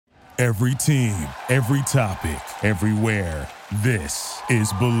Every team, every topic, everywhere. This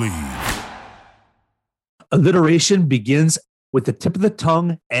is Believe. Alliteration begins with the tip of the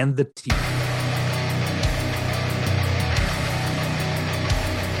tongue and the teeth.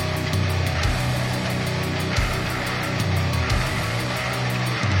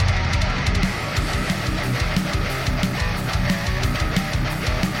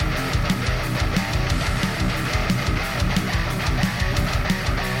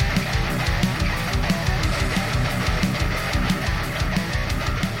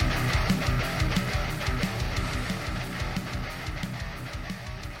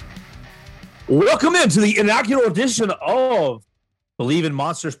 Welcome into the inaugural edition of Believe in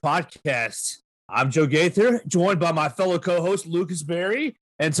Monsters podcast. I'm Joe Gaither, joined by my fellow co-host Lucas Berry,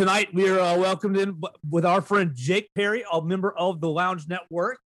 and tonight we are welcomed in with our friend Jake Perry, a member of the Lounge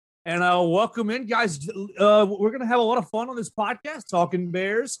Network. And welcome in, guys. We're going to have a lot of fun on this podcast, talking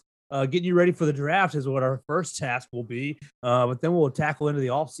Bears, getting you ready for the draft is what our first task will be. But then we'll tackle into the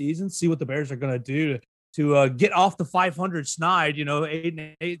offseason, see what the Bears are going to do to get off the 500 snide.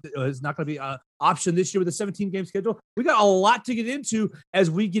 8-8 is not going to be an option this year with a 17-game schedule. We got a lot to get into as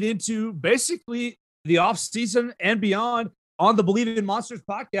we get into basically the offseason and beyond on the Believe in Monsters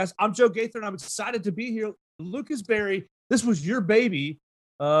podcast. I'm Joe Gaither, and I'm excited to be here. Lucas Berry, this was your baby.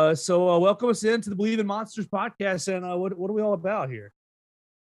 So welcome us into the Believe in Monsters podcast. And what are we all about here?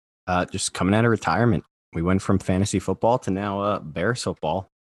 Just coming out of retirement. We went from fantasy football to now Bears football.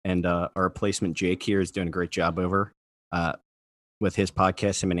 And our replacement, Jake, here is doing a great job over with his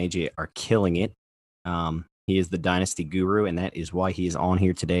podcast. Him and AJ are killing it. He is the dynasty guru, and that is why he is on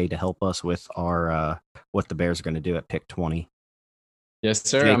here today to help us with our what the Bears are going to do at pick 20. Yes,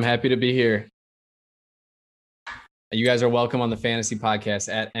 sir. Jake. I'm happy to be here. You guys are welcome on the fantasy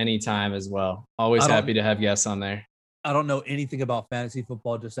podcast at any time as well. Always happy to have guests on there. I don't know anything about fantasy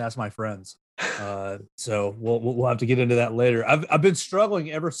football. Just ask my friends. So we'll have to get into that later. I've been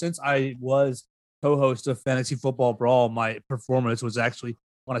struggling ever since I was co-host of Fantasy Football Brawl. My performance was actually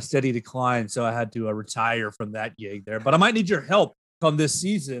on a steady decline, so I had to retire from that gig there. But I might need your help come this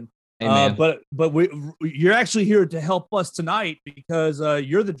season. But you're actually here to help us tonight because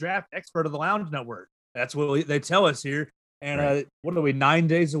you're the draft expert of the Lounge Network. That's what they tell us here. And right. What are we, 9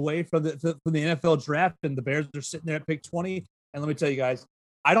 days away from the NFL draft, and the Bears are sitting there at pick 20. And let me tell you guys,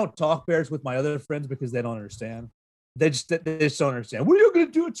 I don't talk Bears with my other friends because they don't understand. They just don't understand. What are you going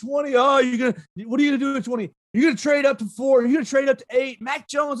to do at 20? What are you going to do at 20? You're going to trade up to 4. You're going to trade up to 8. Mac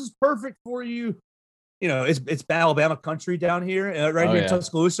Jones is perfect for you. It's Alabama country down here, here in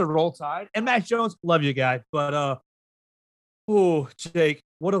Tuscaloosa, Roll Tide. And Mac Jones, love you, guy. But, Jake,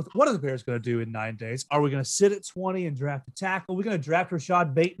 what are the Bears going to do in 9 days? Are we going to sit at 20 and draft a tackle? Are we going to draft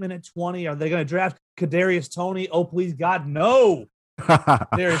Rashad Bateman at 20? Are they going to draft Kadarius Toney? Oh, please, God, no.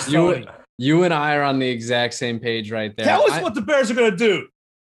 There's Toney. You and I are on the exact same page right there. Tell us what the Bears are going to do.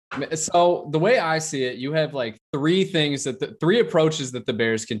 So the way I see it, you have like three approaches that the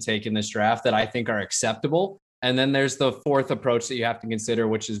Bears can take in this draft that I think are acceptable. And then there's the fourth approach that you have to consider,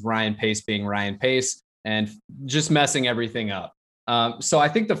 which is Ryan Pace being Ryan Pace and just messing everything up. So I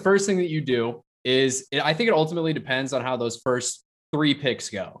think the first thing that you do is, I think it ultimately depends on how those first 3 picks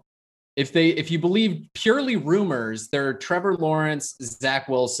go. If you believe purely rumors, they're Trevor Lawrence, Zach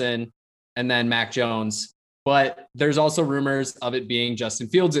Wilson, and then Mac Jones. But there's also rumors of it being Justin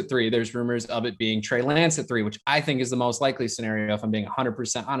Fields at 3. There's rumors of it being Trey Lance at 3, which I think is the most likely scenario, if I'm being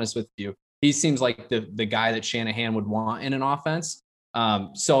 100% honest with you. He seems like the guy that Shanahan would want in an offense.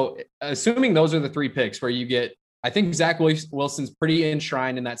 So assuming those are the 3 picks where you get, I think Zach Wilson's pretty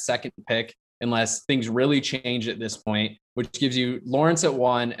enshrined in that second pick, unless things really change at this point, which gives you Lawrence at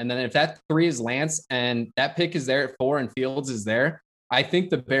 1. And then if that 3 is Lance and that pick is there at 4 and Fields is there, I think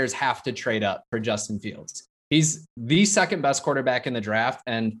the Bears have to trade up for Justin Fields. He's the second best quarterback in the draft.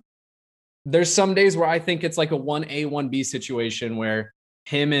 And there's some days where I think it's like a 1A, 1B situation where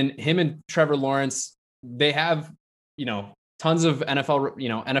him and Trevor Lawrence, they have, tons of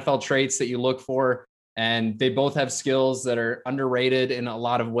NFL traits that you look for. And they both have skills that are underrated in a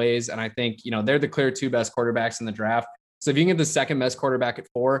lot of ways. And I think, they're the clear 2 best quarterbacks in the draft. So if you can get the second best quarterback at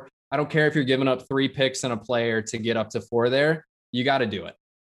 4, I don't care if you're giving up 3 picks and a player to get up to 4 there, you got to do it.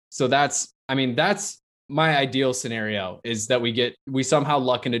 So that's my ideal scenario, is that we somehow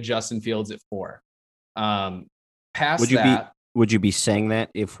luck into Justin Fields at 4. Would you be saying that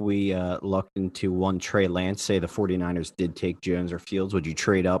if we lucked into one Trey Lance, say the 49ers did take Jones or Fields, would you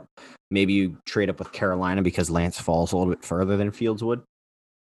trade up? Maybe you trade up with Carolina because Lance falls a little bit further than Fields would?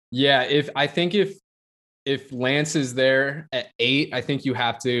 Yeah, if Lance is there at 8, I think you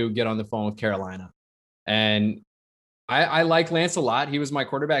have to get on the phone with Carolina. And I like Lance a lot. He was my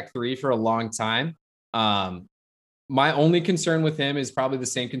quarterback 3 for a long time. My only concern with him is probably the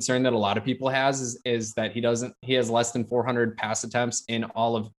same concern that a lot of people is that he has less than 400 pass attempts in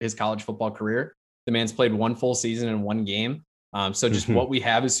all of his college football career. The man's played 1 full season in 1 game. So just what we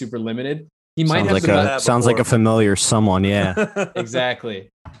have is super limited. He might sounds like a familiar someone. Yeah, exactly.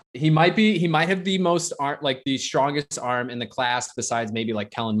 He might have the most the strongest arm in the class besides maybe like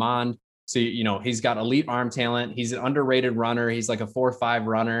Kellen Mond. So, he's got elite arm talent. He's an underrated runner. He's like a 4.5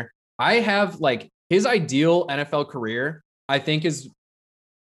 runner. I have his ideal NFL career, I think, is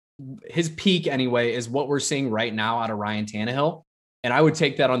his peak anyway, is what we're seeing right now out of Ryan Tannehill. And I would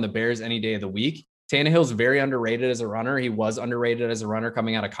take that on the Bears any day of the week. Tannehill's very underrated as a runner. He was underrated as a runner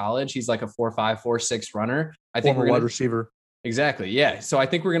coming out of college. He's like a 4.5, 4.6 runner. I think we're wide receiver. Exactly. Yeah. So I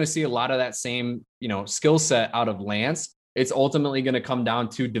think we're going to see a lot of that same, skill set out of Lance. It's ultimately going to come down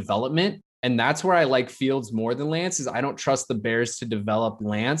to development. And that's where I like Fields more than Lance, is I don't trust the Bears to develop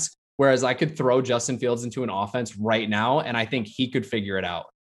Lance. Whereas I could throw Justin Fields into an offense right now, and I think he could figure it out.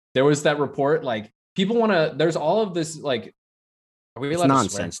 There was that report, people want to, there's all of this, are we allowed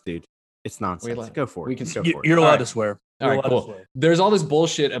nonsense, to swear? Dude. It's nonsense. Go for it. We can go for it. You're allowed to swear. All right, cool. There's all this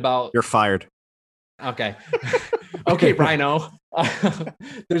bullshit about. You're fired. Okay. Okay, Rhino.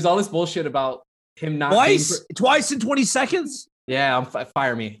 There's all this bullshit about him not twice in 20 seconds. Yeah,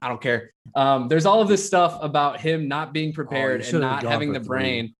 fire me. I don't care. There's all of this stuff about him not being prepared and not having the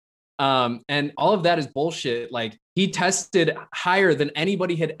brain. And all of that is bullshit. He tested higher than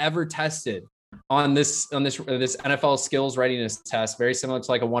anybody had ever tested on this NFL skills readiness test, very similar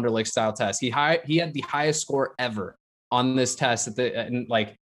to like a Wonderlic style test. He had the highest score ever on this test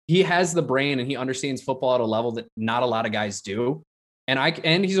he has the brain and he understands football at a level that not a lot of guys do. And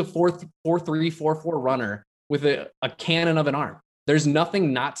he's a 4.3, 4.4 runner with a cannon of an arm. There's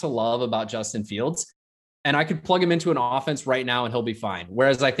nothing not to love about Justin Fields. And I could plug him into an offense right now and he'll be fine.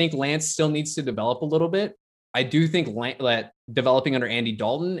 Whereas I think Lance still needs to develop a little bit. I do think that developing under Andy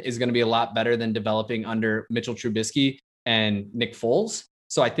Dalton is going to be a lot better than developing under Mitchell Trubisky and Nick Foles.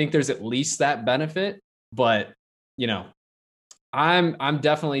 So I think there's at least that benefit. But, I'm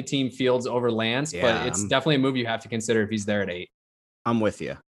definitely team Fields over Lance, but it's definitely a move you have to consider if he's there at 8. I'm with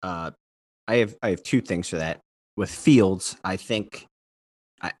you. I have 2 things for that. With Fields, I think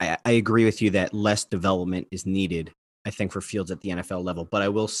I agree with you that less development is needed, I think, for Fields at the NFL level. But I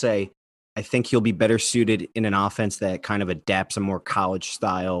will say, I think he'll be better suited in an offense that kind of adapts a more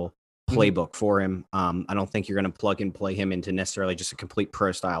college-style playbook for him. I don't think you're going to plug and play him into necessarily just a complete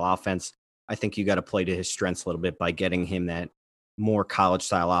pro-style offense. I think you got to play to his strengths a little bit by getting him that more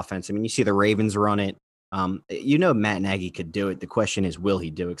college-style offense. I mean, you see the Ravens run it. Matt Nagy could do it. The question is, will he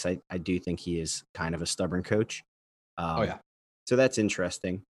do it? Because I do think he is kind of a stubborn coach. So that's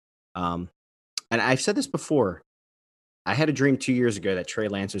interesting. And I've said this before. I had a dream 2 years ago that Trey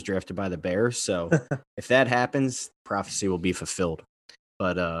Lance was drafted by the Bears. So if that happens, prophecy will be fulfilled.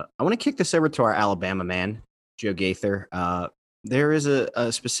 But I want to kick this over to our Alabama man, Joe Gaither. There is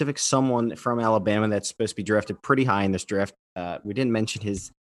a specific someone from Alabama that's supposed to be drafted pretty high in this draft. We didn't mention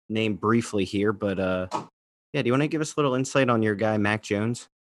his name briefly here, but do you want to give us a little insight on your guy, Mac Jones?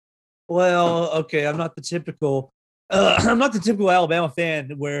 Well, okay, I'm not the typical Alabama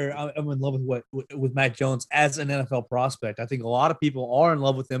fan where I'm in love with Mac Jones as an NFL prospect. I think a lot of people are in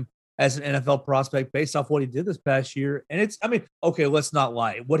love with him as an NFL prospect based off what he did this past year. And let's not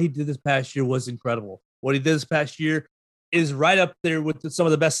lie. What he did this past year was incredible. What he did this past year is right up there with some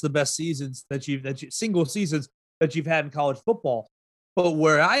of the best seasons single seasons that you've had in college football. But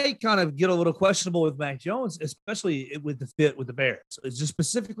where I kind of get a little questionable with Mac Jones, especially with the fit with the Bears, it's just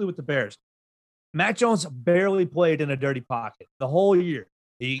specifically with the Bears. Mac Jones barely played in a dirty pocket the whole year.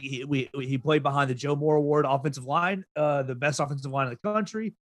 He played behind the Joe Moore Award offensive line, the best offensive line in the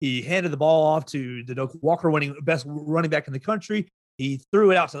country. He handed the ball off to the Doak Walker, winning best running back in the country. He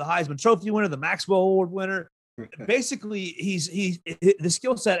threw it out to the Heisman Trophy winner, the Maxwell Award winner. Basically, he's the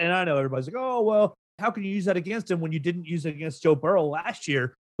skill set, and I know everybody's like, oh, well, how can you use that against him when you didn't use it against Joe Burrow last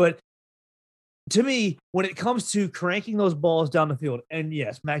year? But to me, when it comes to cranking those balls down the field, and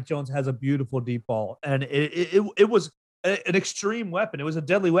yes, Mac Jones has a beautiful deep ball, and it was an extreme weapon. It was a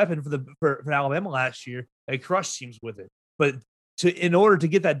deadly weapon for Alabama last year. They crushed teams with it. But in order to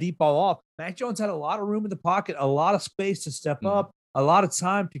get that deep ball off, Mac Jones had a lot of room in the pocket, a lot of space to step up, a lot of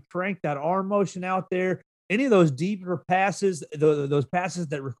time to crank that arm motion out there. Any of those deeper passes, those passes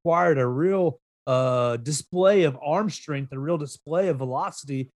that required a real display of arm strength, a real display of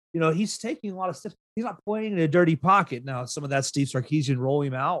velocity, he's taking a lot of steps. He's not playing in a dirty pocket. Now, some of that's Steve Sarkisian rolling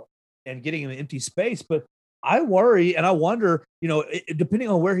him out and getting him empty space, but I worry and I wonder, depending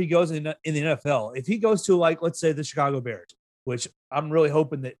on where he goes in the NFL, if he goes to, like, let's say the Chicago Bears, which I'm really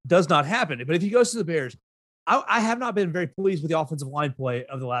hoping that does not happen. But if he goes to the Bears, I have not been very pleased with the offensive line play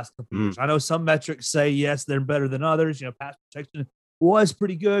of the last couple of years. I know some metrics say, yes, they're better than others. Pass protection was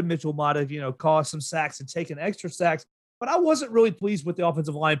pretty good. Mitchell might have, caused some sacks and taken extra sacks, but I wasn't really pleased with the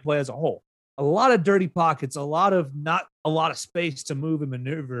offensive line play as a whole. A lot of dirty pockets, not a lot of space to move and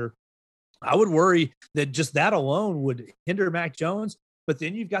maneuver. I would worry that just that alone would hinder Mac Jones. But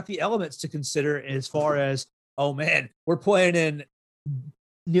then you've got the elements to consider as far as, oh man, we're playing in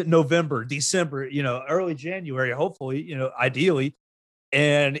November, December, early January, hopefully, ideally.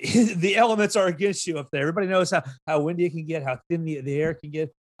 And the elements are against you up there. Everybody knows how windy it can get, how thin the air can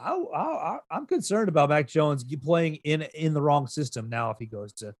get. I'm concerned about Mac Jones playing in the wrong system now if he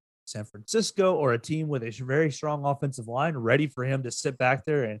goes to San Francisco or a team with a very strong offensive line ready for him to sit back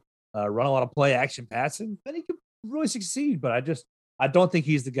there and run a lot of play action passing. Then he could really succeed. But I don't think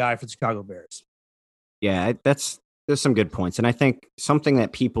he's the guy for the Chicago Bears. Yeah, there's some good points. And I think something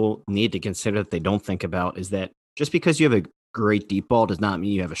that people need to consider that they don't think about is that just because you have a great deep ball does not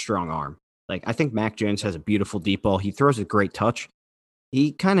mean you have a strong arm. Like, I think Mac Jones has a beautiful deep ball. He throws a great touch.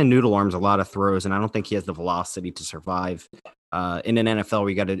 He kind of noodle arms a lot of throws, and I don't think he has the velocity to survive in an NFL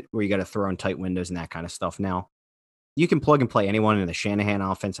where you got to throw in tight windows and that kind of stuff. Now, you can plug and play anyone in the Shanahan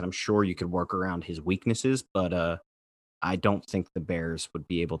offense, and I'm sure you could work around his weaknesses, but I don't think the Bears would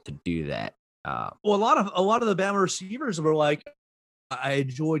be able to do that. Well, a lot of the Bama receivers were like, I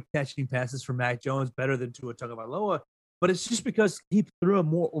enjoyed catching passes from Mac Jones better than Tua Tagovailoa, but it's just because he threw a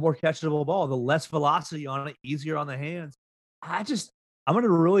more catchable ball, the less velocity on it, easier on the hands. I'm going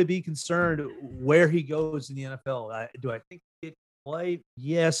to really be concerned where he goes in the NFL. Do I think he can play?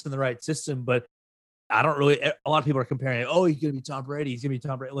 Yes, in the right system, but I don't really. A lot of people are comparing. Oh, he's going to be Tom Brady. He's going to be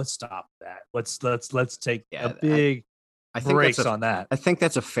Tom Brady. Let's stop that. Let's take a big breaks on that. I think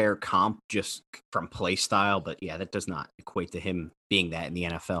that's a fair comp just from play style, but yeah, that does not equate to him being that in the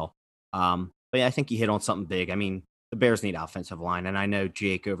NFL. But yeah, I think he hit on something big. I mean, the Bears need offensive line, and I know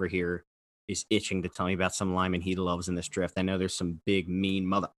Jake over here is itching to tell me about some linemen he loves in this draft. I know there's some big mean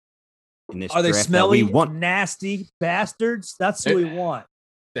mother in this draft. Are they smelly, nasty bastards? That's who we want.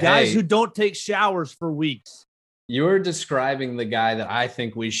 Guys who don't take showers for weeks. You're describing the guy that I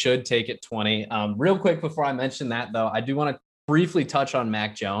think we should take at 20. Real quick before I mention that, though, I do want to briefly touch on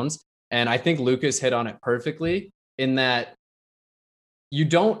Mac Jones. And I think Lucas hit on it perfectly in that you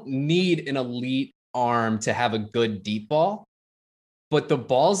don't need an elite arm to have a good deep ball. But the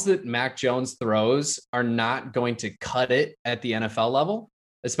balls that Mac Jones throws are not going to cut it at the NFL level,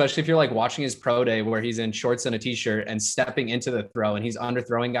 especially if you're like watching his pro day where he's in shorts and a t-shirt and stepping into the throw and he's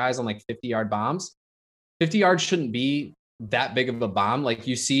underthrowing guys on like 50-yard bombs. 50 yards shouldn't be that big of a bomb. Like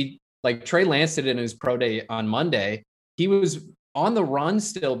you see, like Trey Lance did it in his pro day on Monday. He was on the run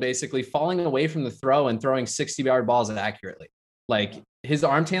still, basically falling away from the throw and throwing 60-yard balls accurately. Like his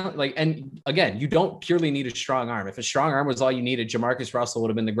arm talent, and again, you don't purely need a strong arm. If a strong arm was all you needed, Jamarcus Russell would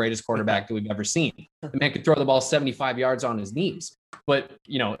have been the greatest quarterback that we've ever seen. The man could throw the ball 75 yards on his knees. But,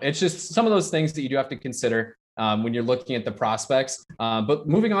 it's just some of those things that you do have to consider when you're looking at the prospects. But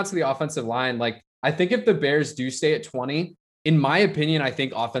moving on to the offensive line, like I think if the Bears do stay at 20, in my opinion, I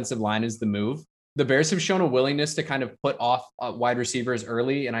think offensive line is the move. The Bears have shown a willingness to kind of put off wide receivers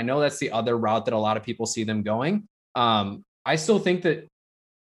early. And I know that's the other route that a lot of people see them going. I still think that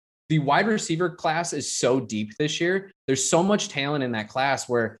the wide receiver class is so deep this year. There's so much talent in that class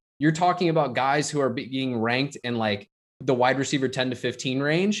where you're talking about guys who are being ranked in like the wide receiver 10 to 15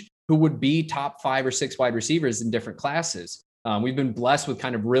 range, who would be top 5 or 6 wide receivers in different classes. We've been blessed with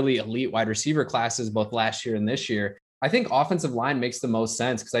kind of really elite wide receiver classes, both last year and this year. I think offensive line makes the most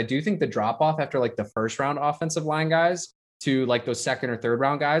sense because I do think the drop off after like the first round offensive line guys to like those second or third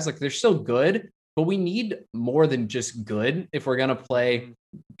round guys, like they're still good, but we need more than just good. If we're going to play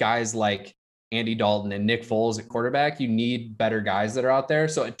guys like Andy Dalton and Nick Foles at quarterback, you need better guys that are out there.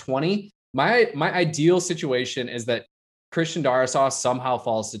 So at 20, my ideal situation is that Christian Darrisaw somehow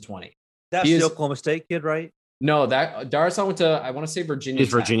falls to 20. That's the Oklahoma State kid, right? No, that Darrisaw went to, I want to say Virginia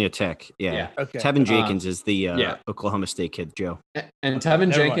Tech. Virginia Tech. Yeah. Okay. Tevin Jenkins is the Oklahoma State kid, Joe. And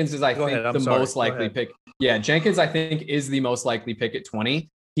Tevin Jenkins is, I think, the most likely pick. Yeah, Jenkins, I think, is the most likely pick at 20.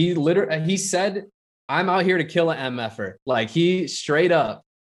 He said, I'm out here to kill an MFer. Like he straight up,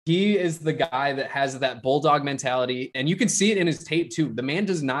 he is the guy that has that bulldog mentality. And you can see it in his tape too. The man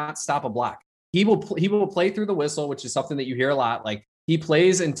does not stop a block. He will play through the whistle, which is something that you hear a lot. Like he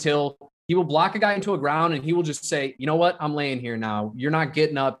plays until he will block a guy into a ground and he will just say, you know what? I'm laying here now. You're not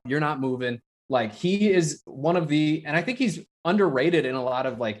getting up. You're not moving. Like he is one of the, and I think he's underrated in a lot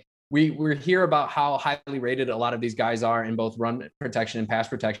of like we hear about how highly rated a lot of these guys are in both run protection and pass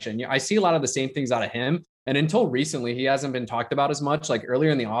protection. I see a lot of the same things out of him. And until recently, he hasn't been talked about as much. Like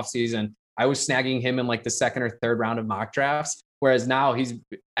earlier in the offseason, I was snagging him in like the second or third round of mock drafts. Whereas now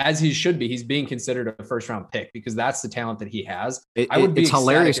as he should be, he's being considered a first round pick because that's the talent that he has. I would be it's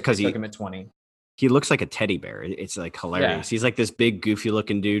hilarious because he took him at 20. He looks like a teddy bear. It's like hilarious. Yeah. He's like this big, goofy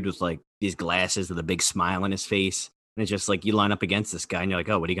looking dude with like these glasses with a big smile on his face. And it's just like you line up against this guy and you're like,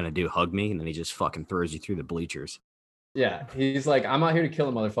 oh, what are you going to do? Hug me? And then he just fucking throws you through the bleachers. Yeah. He's like, I'm out here to kill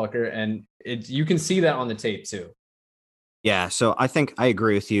a motherfucker. And you can see that on the tape too. Yeah. So I think I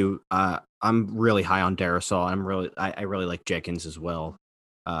agree with you. I'm really high on Darrisaw. I really like Jenkins as well.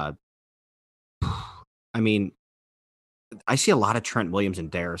 I mean, I see a lot of Trent Williams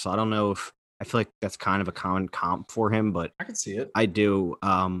and Darrisaw. I don't know if I feel like that's kind of a common comp for him, but I can see it. I do.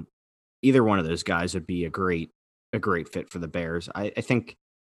 Either one of those guys would be a great fit for the Bears. I think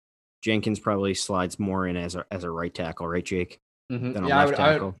Jenkins probably slides more in as a right tackle, right, Jake? Mm-hmm. Than a left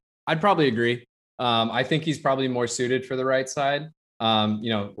tackle. I'd probably agree. I think he's probably more suited for the right side.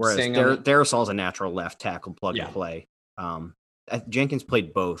 Whereas Darrisaw's a natural left tackle plug and play. Jenkins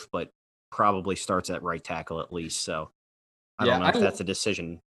played both, but probably starts at right tackle at least. So I don't know if that's a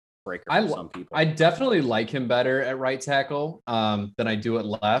decision breaker for some people. I definitely like him better at right tackle than I do at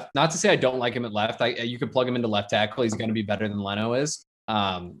left. Not to say I don't like him at left. You could plug him into left tackle. He's going to be better than Leno is.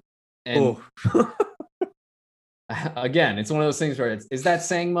 Again, it's one of those things where is that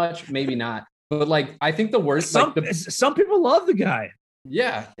saying much? Maybe not. But like, I think the worst. Some people love the guy.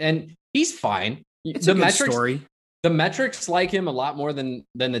 Yeah, and he's fine. It's a good story. The metrics like him a lot more than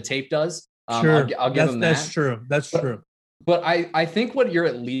the tape does. Sure, I'll give him that. That's true. That's true. But I think what you're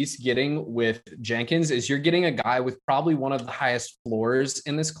at least getting with Jenkins is you're getting a guy with probably one of the highest floors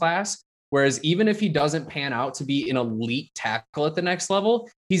in this class. Whereas even if he doesn't pan out to be an elite tackle at the next level,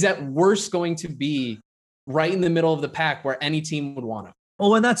 he's at worst going to be right in the middle of the pack where any team would want him.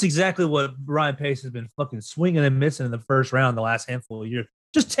 Oh, and that's exactly what Ryan Pace has been fucking swinging and missing in the first round the last handful of years.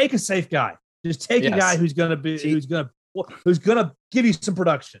 Just take a safe guy. Just take a guy who's gonna give you some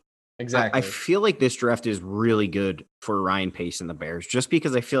production. Exactly. I feel like this draft is really good for Ryan Pace and the Bears, just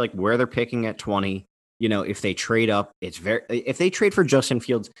because I feel like where they're picking at 20, if they trade up, if they trade for Justin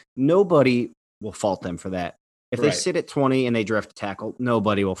Fields, nobody will fault them for that. If they sit at 20 and they draft a tackle,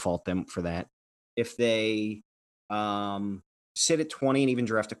 nobody will fault them for that. If they sit at 20 and even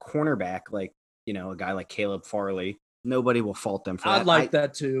draft a cornerback, like, a guy like Caleb Farley, nobody will fault them for that. I'd like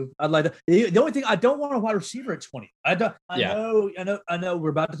that too. I'd like that. The only thing I don't want a wide receiver at 20. I know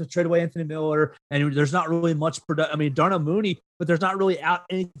we're about to trade away Anthony Miller and there's not really much production. I mean, Darnell Mooney, but there's not really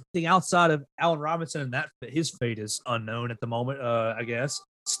anything outside of Allen Robinson, and his fate is unknown at the moment. I guess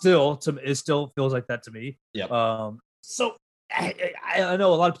it still feels like that to me. Yeah. So I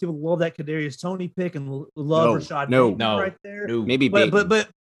know a lot of people love that Kadarius Toney pick and love Rashad Bateman right there. Maybe but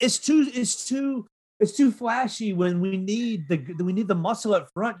it's too flashy when we need the muscle up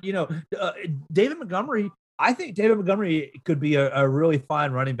front. David Montgomery. I think David Montgomery could be a really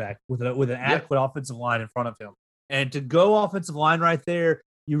fine running back with an adequate offensive line in front of him. And to go offensive line right there,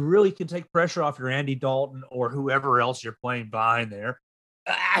 you really can take pressure off your Andy Dalton or whoever else you're playing behind there.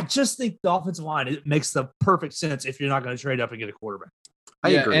 I just think the offensive line, it makes the perfect sense if you're not going to trade up and get a quarterback. I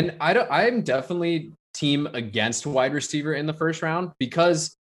agree. And I'm definitely team against wide receiver in the first round,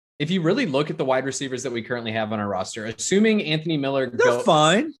 because if you really look at the wide receivers that we currently have on our roster, assuming Anthony Miller, they're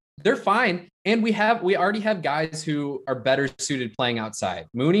fine. And we already have guys who are better suited playing outside.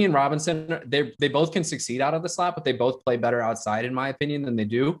 Mooney and Robinson, they both can succeed out of the slot, but they both play better outside, in my opinion, than they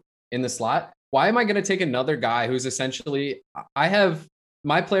do in the slot. Why am I going to take another guy who's essentially, I have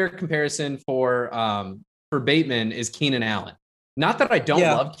my player comparison for Bateman is Keenan Allen. Not that I don't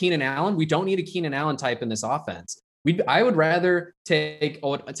love Keenan Allen. We don't need a Keenan Allen type in this offense. I would rather take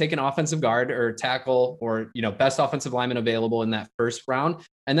an offensive guard or tackle or, best offensive lineman available in that first round.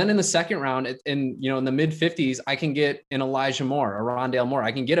 And then in the second round, in the mid 50s, I can get an Elijah Moore, a Rondale Moore.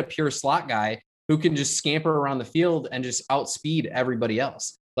 I can get a pure slot guy who can just scamper around the field and just outspeed everybody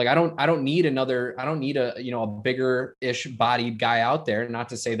else. Like I don't need a bigger ish bodied guy out there. Not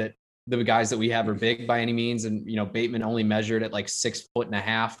to say that the guys that we have are big by any means. And, Bateman only measured at like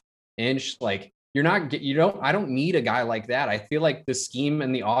 6.5 inches. Like I don't need a guy like that. I feel like the scheme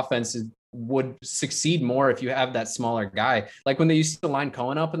and the offense would succeed more if you have that smaller guy. Like when they used to line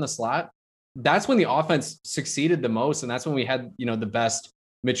Cohen up in the slot, that's when the offense succeeded the most. And that's when we had, the best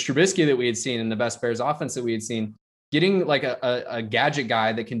Mitch Trubisky that we had seen and the best Bears offense that we had seen. Getting like a gadget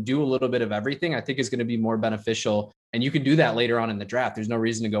guy that can do a little bit of everything, I think is going to be more beneficial. And you can do that later on in the draft. There's no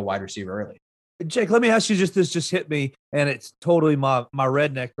reason to go wide receiver early. Jake, let me ask you this just hit me, and it's totally my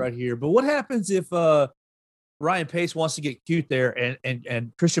redneck right here. But what happens if Ryan Pace wants to get cute there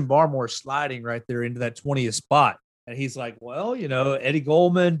and Christian Barmore is sliding right there into that 20th spot? And he's like, well, Eddie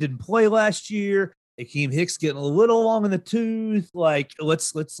Goldman didn't play last year. Akeem Hicks getting a little long in the tooth. Like,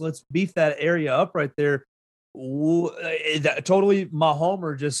 let's beef that area up right there. Totally, my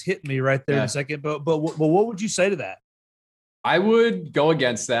homer just hit me right there in a second. But what would you say to that? I would go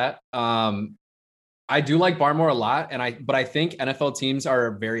against that. I do like Barmore a lot, but I think NFL teams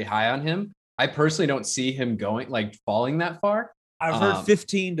are very high on him. I personally don't see him falling that far. I've heard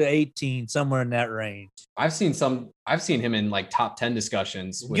 15 to 18, somewhere in that range. I've seen him in top 10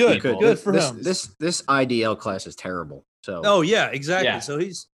 discussions. With Good for him. This IDL class is terrible. So. Oh yeah, exactly. Yeah. So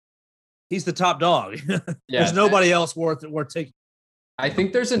he's the top dog. There's nobody else worth taking. I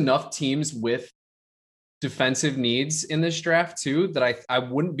think there's enough teams with defensive needs in this draft too that I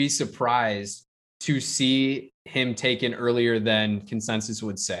wouldn't be surprised to see him taken earlier than consensus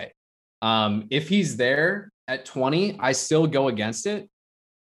would say. If he's there at 20, I still go against it.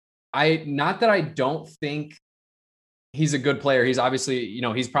 Not that I don't think he's a good player. He's obviously,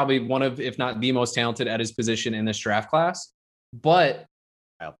 he's probably one of, if not the most talented at his position in this draft class. But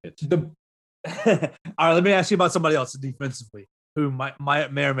all right, let me ask you about somebody else defensively who may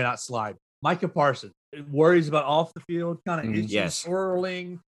or may not slide. Micah Parsons worries about off the field, kind of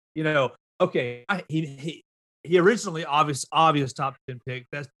swirling. Okay, he originally obvious top 10 pick,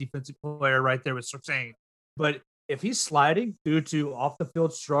 best defensive player right there with Surtain. But if he's sliding due to off the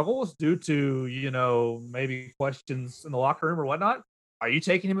field struggles, due to maybe questions in the locker room or whatnot, are you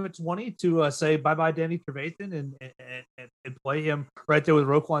taking him at 20 to say bye bye Danny Trevathan and play him right there with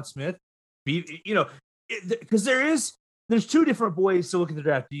Roquan Smith? Because there's two different ways to look at the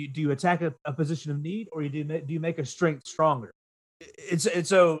draft. Do you attack a position of need, or do you make a strength stronger? And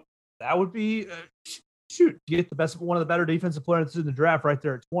so that would be get one of the better defensive players in the draft right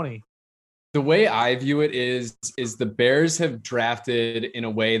there at 20. The way I view it is the Bears have drafted in a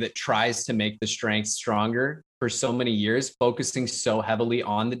way that tries to make the strength stronger for so many years, focusing so heavily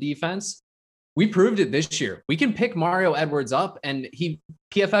on the defense. We proved it this year. We can pick Mario Edwards up, and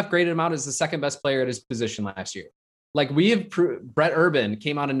PFF graded him out as the second best player at his position last year. Brett Urban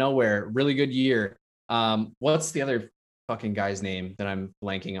came out of nowhere, really good year. What's the other fucking guy's name that I'm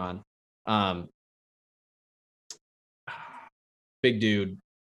blanking on? Big dude,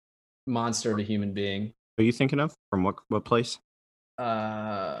 monster to human being. Who are you thinking of? From what place?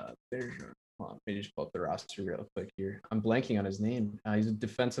 Let me just pull up the roster real quick here. I'm blanking on his name. He's a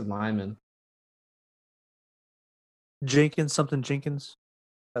defensive lineman. Jenkins.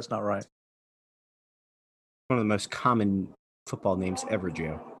 That's not right. One of the most common football names ever,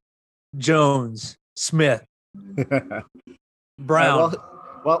 Joe. Jones, Smith, Brown.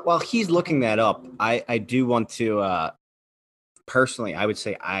 While he's looking that up, I do want to personally, I would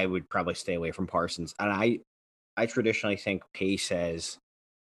say I would probably stay away from Parsons. And I traditionally think Pace has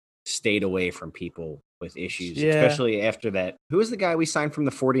stayed away from people with issues, especially after that. Who was the guy we signed from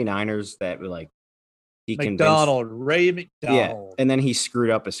the 49ers that he Ray McDonald. Yeah, and then he screwed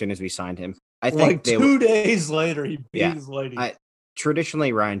up as soon as we signed him. I think 2 days later, he beat his lady.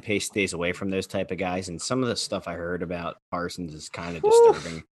 Traditionally, Ryan Pace stays away from those type of guys, and some of the stuff I heard about Parsons is kind of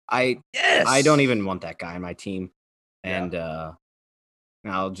disturbing. I don't even want that guy on my team, and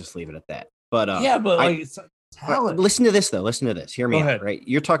I'll just leave it at that. But it's talent. Listen to this though. Listen to this. Hear me out. Right,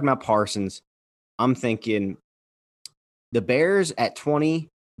 you're talking about Parsons. I'm thinking the Bears at 20.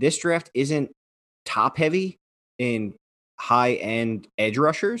 This draft isn't top heavy in high end edge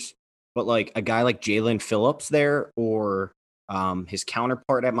rushers, but a guy like Jalen Phillips there, or his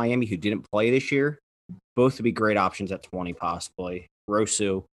counterpart at Miami who didn't play this year, both would be great options at 20 possibly.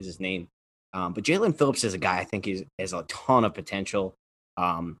 Rosu is his name. But Jalen Phillips is a guy I think has a ton of potential.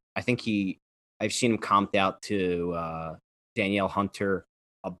 I think I've seen him comped out to Danielle Hunter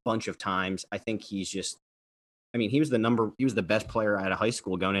a bunch of times. I think he was the best player out of high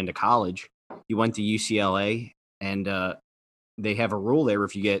school going into college. He went to UCLA, and they have a rule there.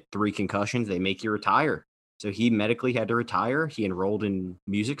 If you get 3 concussions, they make you retire. So he medically had to retire. He enrolled in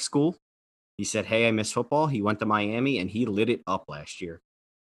music school. He said, hey, I miss football. He went to Miami, and he lit it up last year.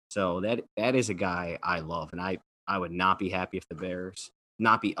 So that is a guy I love, and I would not be unhappy if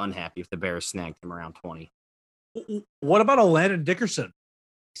the Bears snagged him around 20. What about Landon Dickerson?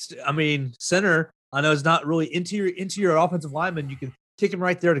 I mean, center. I know it's not really interior offensive lineman. You can kick him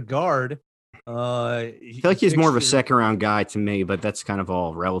right there to guard. I feel like he's more of a second round guy to me, but that's kind of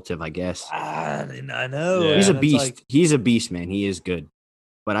all relative, I guess. I know. Yeah. He's a beast. He's a beast, man. He is good.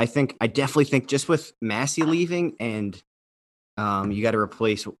 But I definitely think just with Massey leaving and You got to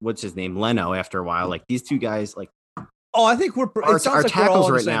replace what's his name, Leno. After a while, like these two guys, like Oh, I think our it sounds like we're all tackles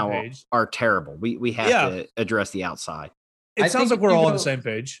on the right same now page. are terrible. We have to address the outside. It I sounds think like we're if you all on go- the same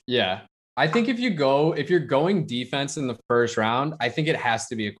page. Yeah. I think if you're going defense in the first round, I think it has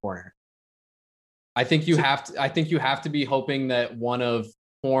to be a corner. I think you have to be hoping that one of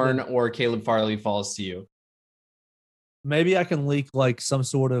Horn or Caleb Farley falls to you. Maybe I can leak like some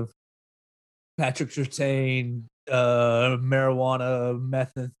sort of Patrick Surtain, marijuana,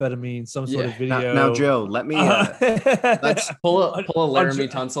 methamphetamine, some sort of video. Now, Joe, let me Let's pull a Laramie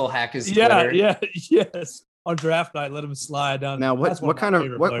Tunsil, hack his Twitter. Yes. On draft night, let him slide down. Now, what kind of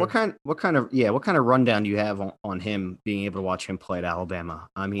rundown do you have on him being able to watch him play at Alabama?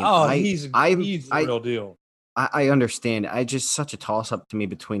 I mean, he's the real deal. I understand. I just such a toss up to me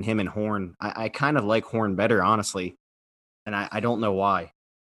between him and Horn. I kind of like Horn better, honestly, and I don't know why.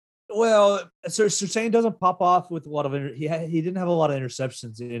 Well, Surtain doesn't pop off with a lot of he didn't have a lot of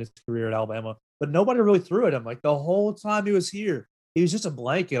interceptions in his career at Alabama, but nobody really threw at him. Like the whole time he was here, he was just a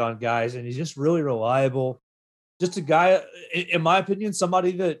blanket on guys, and he's just really reliable. Just a guy, in my opinion,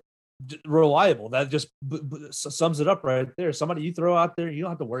 somebody that reliable. That just sums it up right there. Somebody you throw out there, you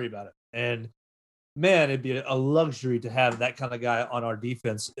don't have to worry about it. And man, it'd be a luxury to have that kind of guy on our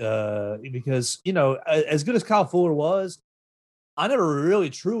defense because as good as Kyle Fuller was, I never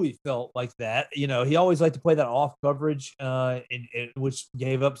really truly felt like that. He always liked to play that off coverage, and which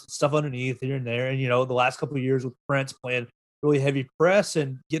gave up stuff underneath here and there. And the last couple of years with Prince playing really heavy press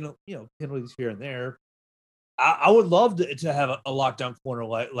and getting penalties here and there. I would love to have a lockdown corner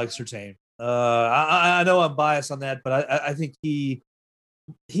like Surtain. I know I'm biased on that, but I think he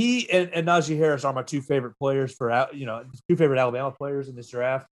and Najee Harris are my two favorite players two favorite Alabama players in this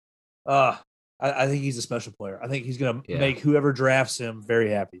draft. I think he's a special player. I think he's going to make whoever drafts him very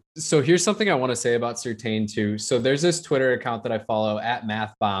happy. So here's something I want to say about Surtain too. So there's this Twitter account that I follow at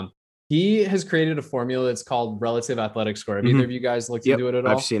MathBomb. He has created a formula that's called relative athletic score. Have either of you guys looked into it at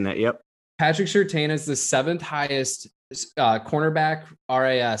all? I've seen that. Yep. Patrick Surtain is the 7th highest cornerback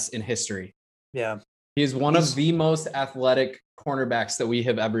RAS in history. Yeah. He is one of the most athletic cornerbacks that we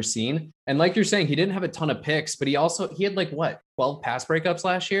have ever seen. And like you're saying, he didn't have a ton of picks, but he had 12 pass breakups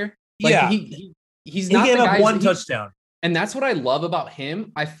last year. He's not gave the guy up one touchdown. And that's what I love about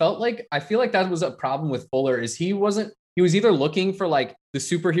him. I feel like that was a problem with Fuller is he was either looking for like the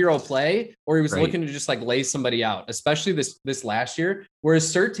superhero play or he was looking to just like lay somebody out, especially this last year.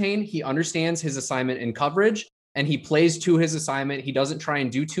 Whereas Surtain, he understands his assignment in coverage and he plays to his assignment. He doesn't try and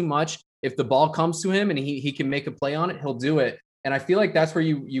do too much. If the ball comes to him and he can make a play on it, he'll do it. And I feel like that's where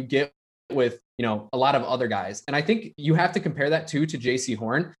you get with, a lot of other guys. And I think you have to compare that to J.C.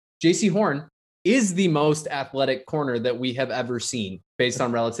 Horn. J.C. Horn is the most athletic corner that we have ever seen based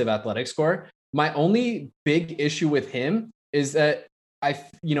on relative athletic score. My only big issue with him is that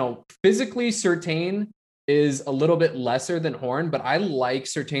physically Surtain is a little bit lesser than Horn, but I like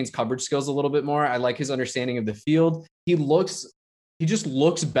Surtain's coverage skills a little bit more. I like his understanding of the field. He just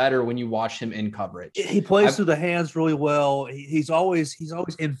looks better when you watch him in coverage. He plays through the hands really well. He's always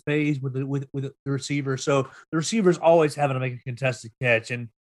in phase with the receiver. So the receiver's always having to make a contested catch and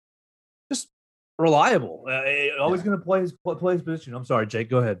just reliable. Always going to play his position. I'm sorry, Jake.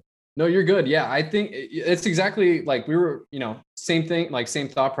 Go ahead. No, you're good. Yeah, I think it's exactly like we were, same thing, like same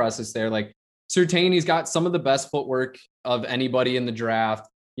thought process there. Like Surtain, he's got some of the best footwork of anybody in the draft.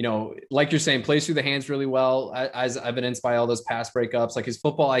 Like you're saying, plays through the hands really well, as evidenced by all those pass breakups. Like his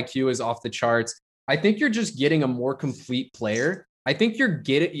football IQ is off the charts. I think you're just getting a more complete player. I think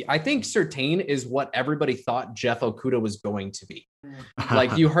Surtain is what everybody thought Jeff Okudah was going to be.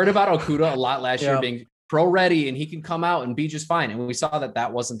 Like you heard about Okudah a lot last year being pro ready and he can come out and be just fine. And we saw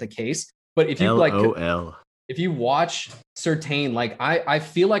that wasn't the case. But if you if you watch Surtain, like I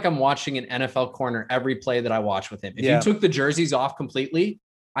feel like I'm watching an NFL corner every play that I watch with him. If you took the jerseys off completely,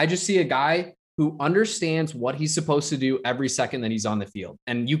 I just see a guy who understands what he's supposed to do every second that he's on the field.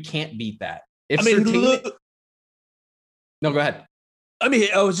 And you can't beat that. No, go ahead. I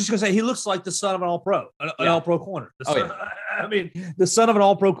was just going to say, he looks like the son of an all-pro, an all-pro corner. The son of an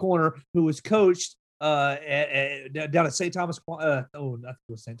all-pro corner who was coached down at St. Thomas. Not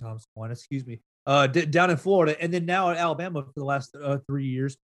St. Thomas Aquinas, excuse me. Down in Florida, and then now at Alabama for the last 3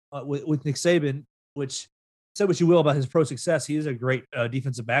 years with Nick Saban, which say what you will about his pro success, he is a great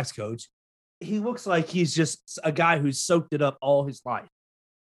defensive backs coach. He looks like he's just a guy who's soaked it up all his life.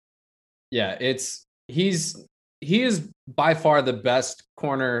 Yeah, he is by far the best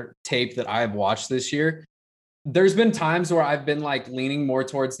corner tape that I've watched this year. There's been times where I've been like leaning more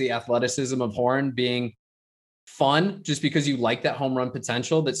towards the athleticism of Horn being fun just because you like that home run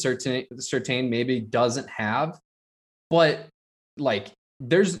potential that Surtain maybe doesn't have. But like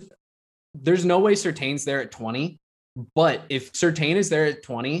there's no way Surtain's there at 20, but if Surtain is there at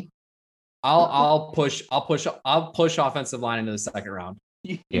 20, I'll push offensive line into the second round.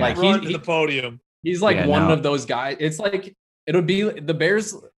 Yeah. Like run to the podium. He's like of those guys. It's like it'll be the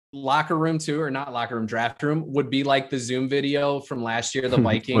Bears locker room too, or not locker room, draft room would be like the Zoom video from last year, the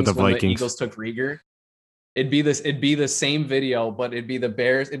Vikings when the Eagles took Rieger. It'd be the same video, but it'd be the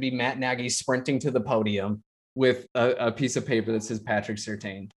Bears. It'd be Matt Nagy sprinting to the podium with a piece of paper that says Patrick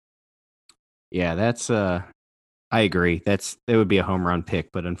Surtain. Yeah, that's I agree. It would be a home run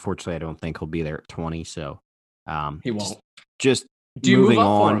pick, but unfortunately, I don't think he'll be there at 20. So he won't. Just do you moving move up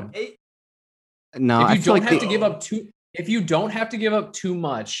on. For him? No, if you don't have to give up if you don't have to give up too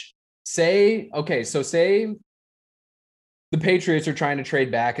much, say the Patriots are trying to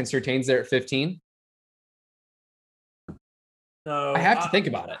trade back and Surtain's there at 15. No, I have to think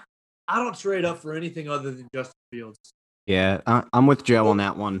about it. I don't trade up for anything other than Justin Fields. Yeah, I'm with Joe on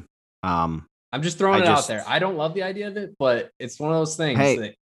that one. I'm just throwing it out there. I don't love the idea of it, but it's one of those things.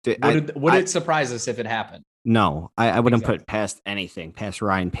 Hey, would it surprise us if it happened? No, I wouldn't put past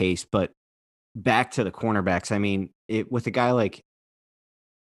Ryan Pace. But back to the cornerbacks. I mean, with a guy like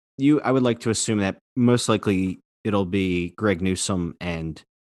you, I would like to assume that most likely it'll be Greg Newsome and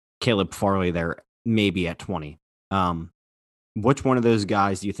Caleb Farley there, maybe at 20. Which one of those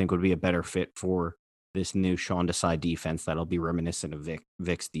guys do you think would be a better fit for this new Sean Desai defense that'll be reminiscent of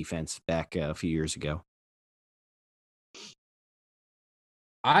Vic's defense back a few years ago?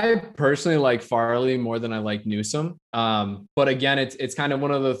 I personally like Farley more than I like Newsome. But again, it's kind of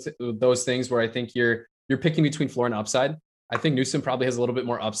one of those things where I think you're picking between floor and upside. I think Newsome probably has a little bit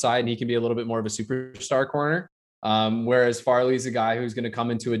more upside and he can be a little bit more of a superstar corner. Whereas Farley's a guy who's going to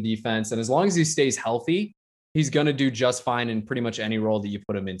come into a defense, and as long as he stays healthy, he's going to do just fine in pretty much any role that you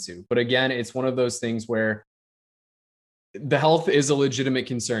put him into. But again, it's one of those things where the health is a legitimate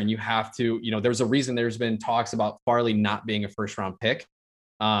concern. You have to, there's a reason there's been talks about Farley not being a first round pick.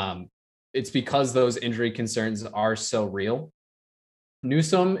 It's because those injury concerns are so real.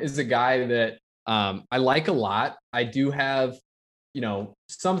 Newsome is a guy that I like a lot. I do have,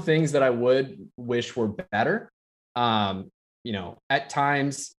 some things that I would wish were better. At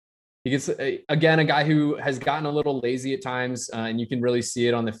times he gets, again, a guy who has gotten a little lazy at times, and you can really see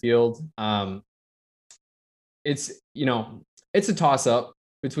it on the field. It's a toss up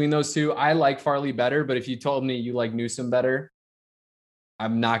between those two. I like Farley better, but if you told me you like Newsome better,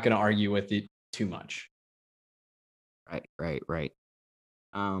 I'm not going to argue with it too much. Right.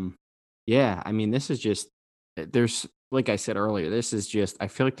 Yeah, I mean, this is just, there's, like I said earlier, I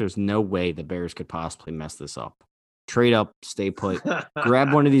feel like there's no way the Bears could possibly mess this up. Trade up, stay put,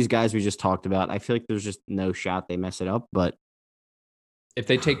 grab one of these guys we just talked about. I feel like there's just no shot they mess it up, but if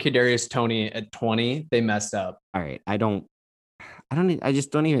they take Kadarius Toney at 20, they messed up. All right. I don't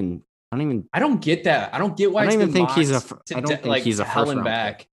get that. I don't get why I don't even think he's a first round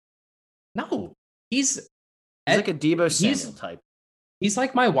back. Pick. No, he's like a Deebo Samuel type. He's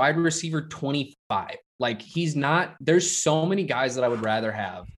like my wide receiver 25. Like he's not, there's so many guys that I would rather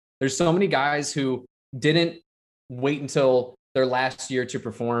have. There's so many guys who didn't wait until their last year to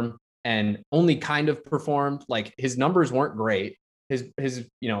perform and only kind of performed. Like his numbers weren't great. His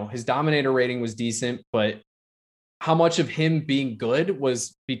dominator rating was decent, but how much of him being good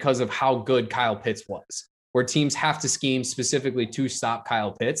was because of how good Kyle Pitts was, where teams have to scheme specifically to stop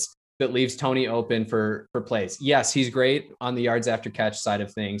Kyle Pitts. That leaves Toney open for plays. Yes, he's great on the yards after catch side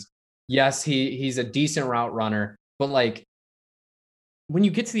of things. Yes, he's a decent route runner, but like when you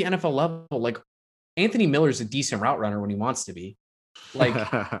get to the NFL level, like Anthony Miller's a decent route runner when he wants to be. Like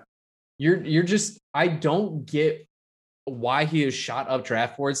you're just, I don't get why he is shot up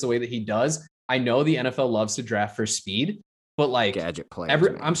draft boards the way that he does. I know the NFL loves to draft for speed, but like gadget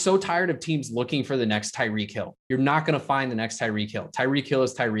players, I'm so tired of teams looking for the next Tyreek Hill. You're not going to find the next Tyreek Hill. Tyreek Hill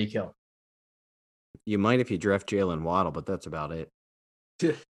is Tyreek Hill. You might if you draft Jalen Waddle, but that's about it.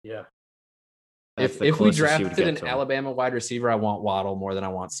 Yeah. If we drafted an Alabama wide receiver, I want Waddle more than I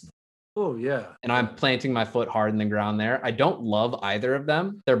want Smith. Oh, yeah. And I'm planting my foot hard in the ground there. I don't love either of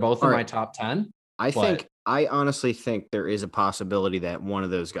them. They're both in my top 10. I honestly think there is a possibility that one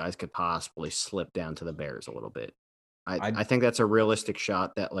of those guys could possibly slip down to the Bears a little bit. I think that's a realistic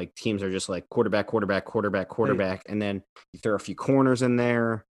shot that like teams are just like quarterback, and then you throw a few corners in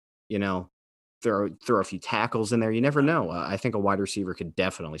there, throw a few tackles in there. You never know. I think a wide receiver could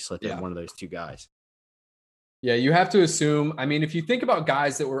definitely slip in one of those two guys. Yeah, you have to assume. I mean, if you think about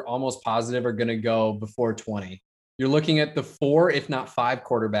guys that were almost positive are going to go before 20, you're looking at the 4, if not 5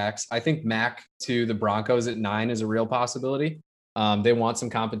 quarterbacks. I think Mac to the Broncos at 9 is a real possibility. They want some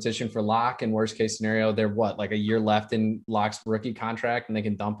competition for Locke, and worst case scenario, they're like a year left in Locke's rookie contract and they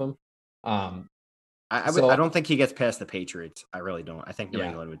can dump him. I don't think he gets past the Patriots. I really don't. I think New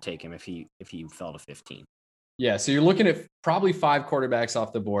England would take him if he fell to 15. Yeah, so you're looking at probably 5 quarterbacks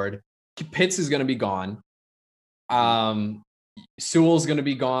off the board. Pitts is going to be gone. Sewell's going to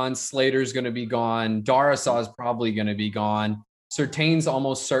be gone. Slater's going to be gone. Darrisaw is probably going to be gone. Surtain's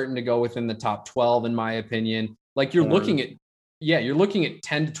almost certain to go within the top 12, in my opinion. Like you're looking at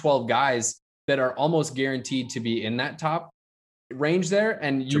 10 to 12 guys that are almost guaranteed to be in that top range there.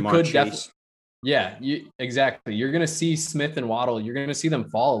 And you Jamar could Chase. definitely, exactly. You're going to see Smith and Waddle. You're going to see them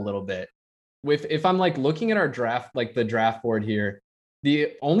fall a little bit. If I'm like looking at our draft, like the draft board here,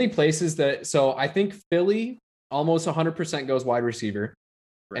 the only places so I think Philly almost 100% goes wide receiver.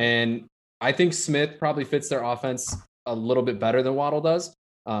 Right. And I think Smith probably fits their offense a little bit better than Waddle does.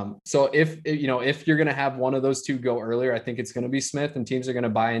 So if you're going to have one of those two go earlier, I think it's going to be Smith, and teams are going to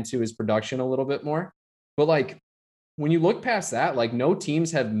buy into his production a little bit more. But like when you look past that, like no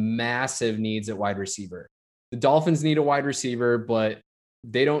teams have massive needs at wide receiver. The Dolphins need a wide receiver, but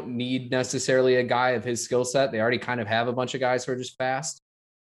they don't need necessarily a guy of his skill set. They already kind of have a bunch of guys who are just fast.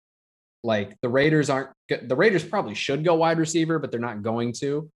 Like the Raiders probably should go wide receiver, but they're not going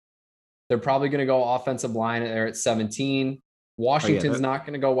to. They're probably going to go offensive line. They're at 17. Washington's not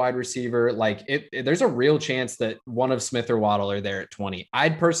going to go wide receiver. Like there's a real chance that one of Smith or Waddle are there at 20.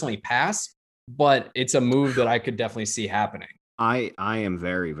 I'd personally pass, but it's a move that I could definitely see happening. I am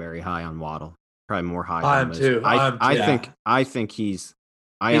very, very high on Waddle. Probably more high. I am too. I think he's.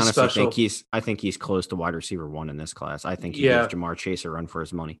 I honestly special. think he's close to wide receiver 1 in this class. I think he gives Jamar Chase a run for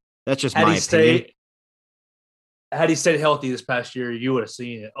his money. That's just my opinion. Had he stayed healthy this past year, you would have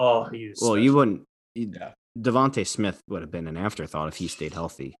seen it. Oh, you wouldn't. Devontae Smith would have been an afterthought if he stayed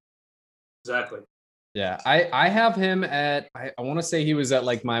healthy. Exactly. Yeah, I have him at. I want to say he was at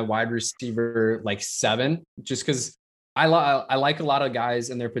like my wide receiver like 7, just because I like a lot of guys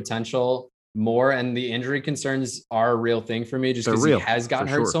and their potential more, and the injury concerns are a real thing for me, just because he has gotten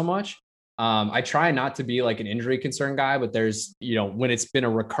hurt so much. I try not to be like an injury concern guy, but there's, when it's been a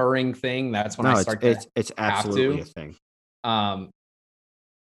recurring thing, that's when I start it's absolutely a thing. And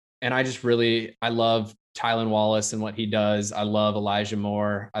I love Tylan Wallace and what he does. I love Elijah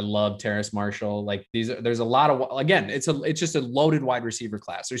Moore. I love Terrace Marshall. Like there's a lot of, again, it's just a loaded wide receiver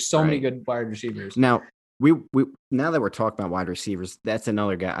class. There's so many good wide receivers. Now now that we're talking about wide receivers, that's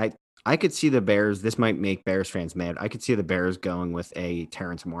another guy. I could see the Bears. This might make Bears fans mad. I could see the Bears going with a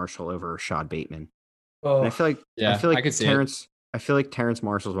Terrence Marshall over Rashad Bateman. Oh, and I feel like Terrence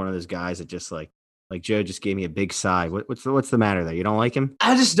Marshall is one of those guys that just like Joe just gave me a big sigh. What's the matter there? You don't like him?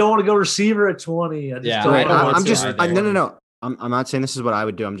 I just don't want to go receiver at 20. I'm not saying this is what I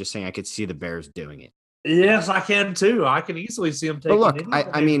would do. I'm just saying I could see the Bears doing it. Yes, I can too. I can easily see them taking. But look, I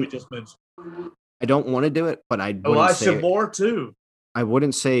don't want to do it, but I wouldn't say Moore too. I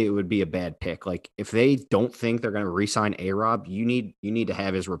wouldn't say it would be a bad pick. Like if they don't think they're going to re-sign A-Rob, you need to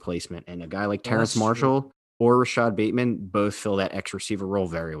have his replacement, and a guy like Terrence Marshall or Rashad Bateman both fill that X receiver role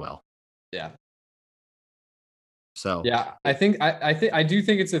very well. Yeah. So yeah, I do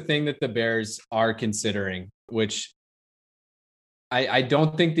think it's a thing that the Bears are considering, which I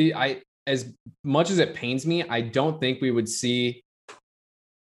don't think as much as it pains me, I don't think we would see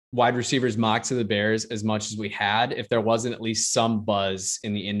wide receivers mocked to the Bears as much as we had if there wasn't at least some buzz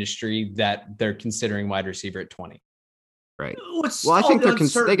in the industry that they're considering wide receiver at 20. Right. Well, I think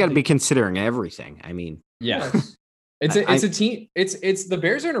they got to be considering everything. I mean, yes. It's a team. It's the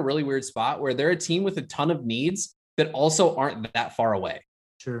Bears are in a really weird spot where they're a team with a ton of needs that also aren't that far away.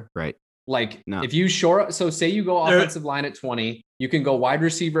 Sure. Right. Like if you say you go offensive line at 20, you can go wide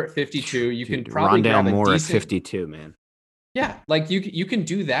receiver at 52. You can probably grab a Moore decent, at 52, man. Yeah, like you can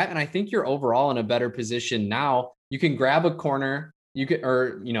do that, and I think you're overall in a better position now. You can grab a corner, if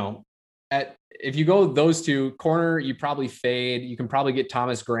you go those two, corner, you probably fade. You can probably get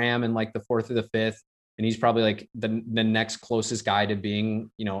Thomas Graham in like the 4th or the 5th, and he's probably like the next closest guy to being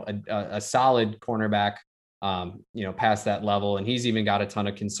a solid cornerback, past that level, and he's even got a ton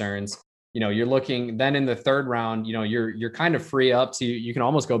of concerns. You're looking then in the 3rd round. You're kind of free up to you can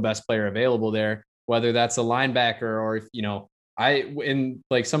almost go best player available there. Whether that's a linebacker or if, in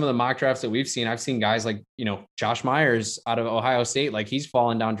like some of the mock drafts that we've seen, I've seen guys like, Josh Myers out of Ohio State, like he's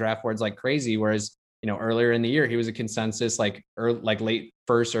fallen down draft boards like crazy. Whereas, earlier in the year, he was a consensus, late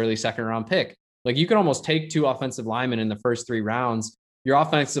 1st, early 2nd round pick. Like you can almost take 2 offensive linemen in the first 3 rounds. Your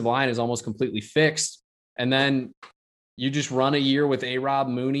offensive line is almost completely fixed. And then you just run a year with A-Rob,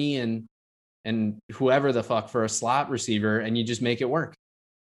 Mooney and whoever the fuck for a slot receiver, and you just make it work.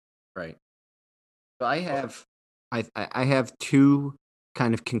 Right. I have I have two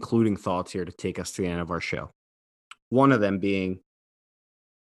kind of concluding thoughts here to take us to the end of our show. One of them being,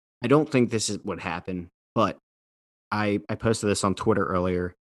 I don't think this would happen, but I posted this on Twitter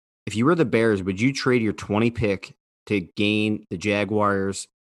earlier. If you were the Bears, would you trade your 20 pick to gain the Jaguars'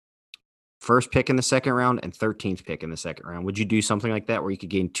 first pick in the second round and 13th pick in the second round? Would you do something like that where you could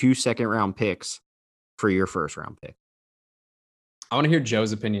gain 2 second-round picks for your first-round pick? I want to hear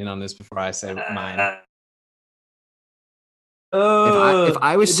Joe's opinion on this before I say mine. If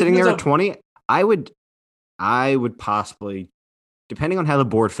I was sitting there at 20, I would possibly, depending on how the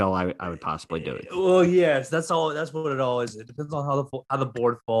board fell, I would possibly do it. Well, yes, that's what it all is. It depends on how the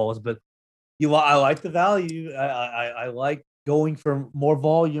board falls, but I like the value. I like going for more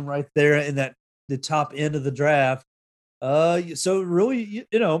volume right there in the top end of the draft. So really,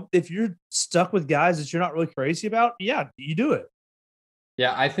 if you're stuck with guys that you're not really crazy about, yeah, you do it.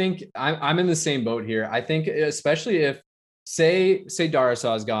 Yeah, I think I'm in the same boat here. I think especially if say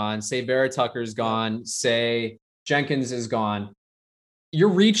Darrisaw is gone, say Vera Tucker's gone, say Jenkins is gone, you're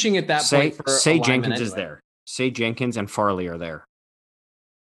reaching at that point for say Jenkins anyway. is there. Say Jenkins and Farley are there.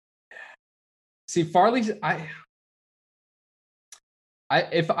 See, Farley's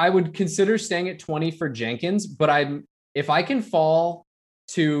if I would consider staying at 20 for Jenkins, but if I can fall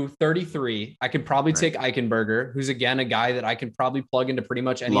to 33, I could probably take Eichenberger, who's again a guy that I can probably plug into pretty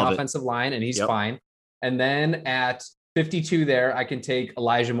much any offensive line, and he's fine. And then at 52 there, I can take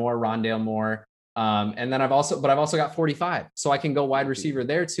Elijah Moore, Rondale Moore. And then I've also got 45. So I can go wide receiver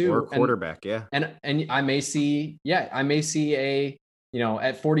there too. Or quarterback, And I may see a,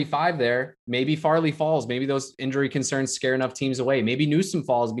 at 45 there, maybe Farley falls. Maybe those injury concerns scare enough teams away. Maybe Newsome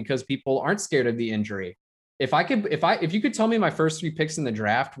falls because people aren't scared of the injury. If you could tell me my first 3 picks in the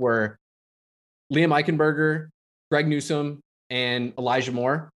draft were Liam Eichenberger, Greg Newsome, and Elijah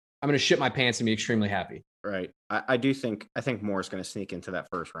Moore, I'm going to shit my pants and be extremely happy. Right. I think Moore's going to sneak into that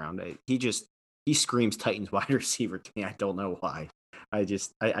first round. He screams Titans wide receiver to me. I don't know why.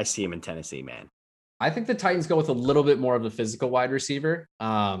 I see him in Tennessee, man. I think the Titans go with a little bit more of the physical wide receiver.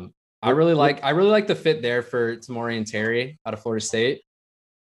 I really like the fit there for Tamorrion Terry out of Florida State.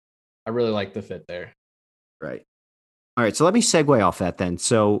 I really like the fit there. Right. All right. So let me segue off that then.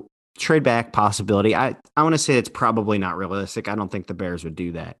 So trade back possibility. I want to say it's probably not realistic. I don't think the Bears would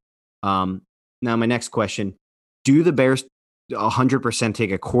do that. Now my next question, do the Bears 100%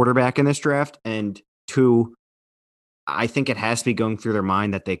 take a quarterback in this draft? And 2, I think it has to be going through their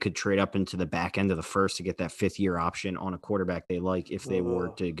mind that they could trade up into the back end of the first to get that 5th-year option on a quarterback they like if they were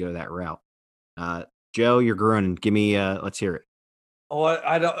to go that route. Joe, you're groaning. Give me, let's hear it. Oh,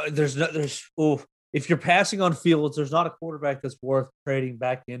 I don't. If you're passing on Fields, there's not a quarterback that's worth trading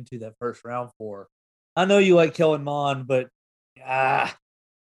back into that first round for. I know you like Kellen Mond, but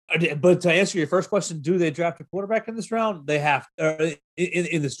to answer your first question, do they draft a quarterback in this round? They have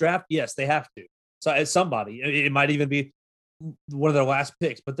in this draft. Yes, they have to. So it's somebody. It might even be one of their last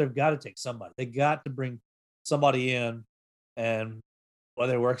picks, but they've got to take somebody. They got to bring somebody in, and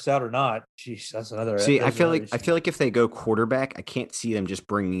whether it works out or not, geez, that's another. See, I feel like if they go quarterback, I can't see them just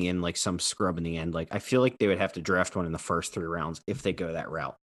bringing in like some scrub in the end. Like I feel like they would have to draft one in the first 3 rounds if they go that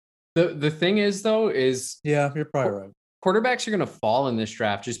route. The thing is though, yeah, you're probably right. Quarterbacks are going to fall in this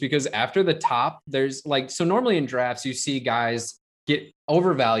draft just because after the top, there's so normally in drafts, you see guys get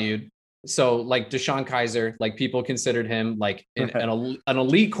overvalued. So like Deshaun Kaiser, like people considered him like an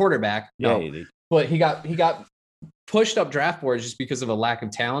elite quarterback. No, but he got pushed up draft boards just because of a lack of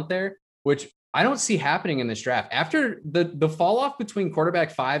talent there, which I don't see happening in this draft. After the fall off between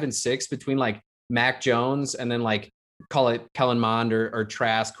quarterback 5 and 6, between like Mac Jones and then like call it Kellen Mond or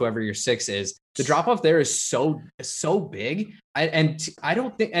Trask, whoever your 6 is, the drop off there is so big. I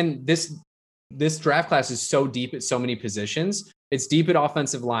don't think, and this draft class is so deep at so many positions. It's deep at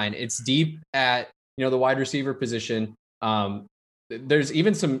offensive line. It's deep at, the wide receiver position. There's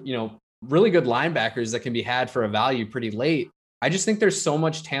even some, really good linebackers that can be had for a value pretty late. I just think there's so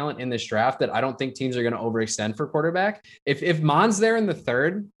much talent in this draft that I don't think teams are going to overextend for quarterback. If Mond's there in the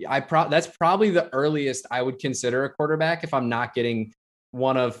 3rd, that's probably the earliest I would consider a quarterback if I'm not getting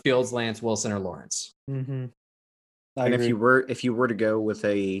one of Fields, Lance, Wilson, or Lawrence. Mm-hmm. And if you were to go with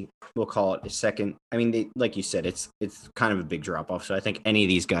we'll call it a second. I mean, like you said, it's kind of a big drop off. So I think any of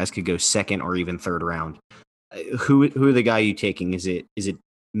these guys could go 2nd or even 3rd round. Who are the guy you taking? Is it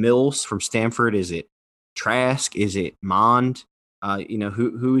Mills from Stanford? Is it Trask? Is it Mond?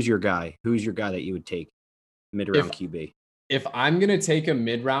 Who's your guy? Who's your guy that you would take mid-round QB? If I'm going to take a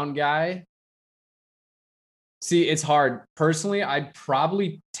mid-round guy, see, it's hard. Personally, I'd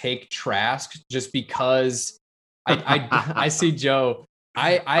probably take Trask just because I see Joe.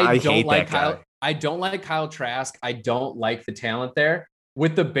 I don't like Kyle. I don't like Kyle Trask. I don't like the talent there.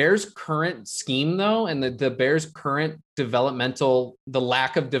 With the Bears' current scheme, though, and the Bears' current the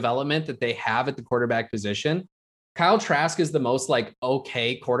lack of development that they have at the quarterback position, Kyle Trask is the most like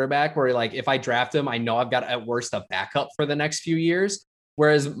okay quarterback where like if I draft him, I know I've got at worst a backup for the next few years.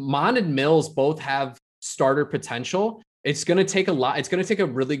 Whereas Mond and Mills both have starter potential. It's going to take a lot. It's going to take a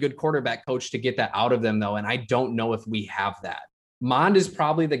really good quarterback coach to get that out of them, though. And I don't know if we have that. Mond is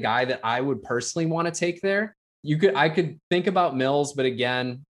probably the guy that I would personally want to take there. I could think about Mills, but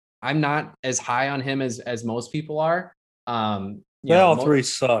again, I'm not as high on him as most people are. All three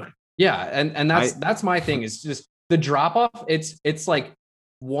suck. Yeah, and that's my thing. Is just the drop off. It's like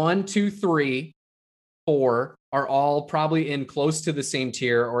 1, 2, 3, 4 are all probably in close to the same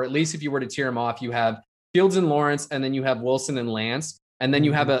tier, or at least if you were to tier them off, you have Fields and Lawrence, and then you have Wilson and Lance, and then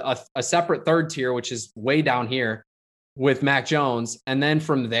you have a separate third tier, which is way down here with Mac Jones, and then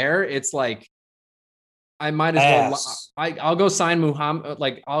from there it's like I might as well. I'll go sign Muhammad.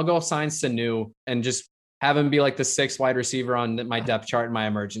 Like I'll go sign Sanu and just have him be like the 6th wide receiver on my depth chart and my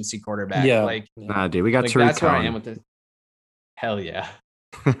emergency quarterback. Yeah. Like, nah, dude, we got like Tariq that's where I Cohen. am with it. Hell yeah.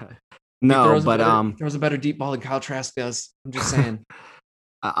 No, He throws a better deep ball than Kyle Trask does. I'm just saying.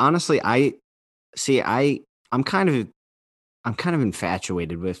 Honestly, I'm kind of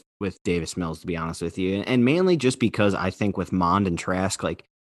infatuated with Davis Mills, to be honest with you, and mainly just because I think with Mond and Trask, like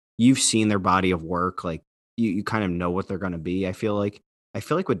you've seen their body of work, like you kind of know what they're going to be. I feel like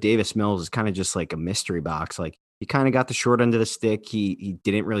with Davis Mills is kind of just like a mystery box. Like he kind of got the short end of the stick. He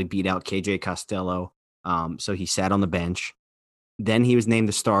didn't really beat out KJ Costello, so he sat on the bench. Then he was named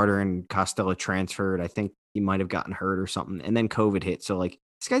the starter, and Costello transferred. I think he might have gotten hurt or something, and then COVID hit. So like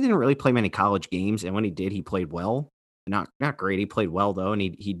this guy didn't really play many college games, and when he did, he played well. Not great. He played well though, and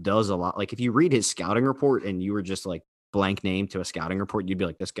he does a lot. Like if you read his scouting report and you were just like blank name to a scouting report, you'd be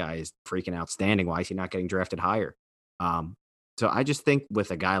like, this guy is freaking outstanding. Why is he not getting drafted higher? So I just think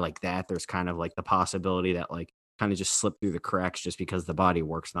with a guy like that, there's kind of like the possibility that like kind of just slip through the cracks just because the body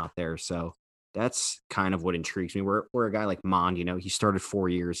work's not there. So that's kind of what intrigues me. Where a guy like Mond, he started 4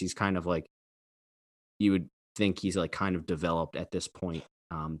 years. He's kind of like, you would think he's like kind of developed at this point,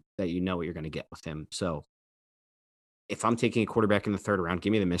 that you know what you're going to get with him. So if I'm taking a quarterback in the 3rd round,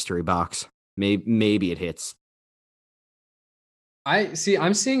 give me the mystery box. Maybe it hits. I'm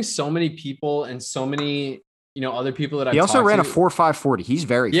seeing so many people and so many, other people that I've He also ran a to. 4.5 40. He's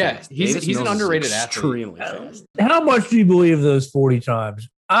very fast. He's an underrated athlete. Extremely fast. How much do you believe those 40 times?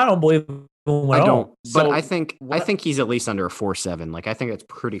 I don't believe them at all. I don't, but So I think he's at least under a 4.7. Like I think that's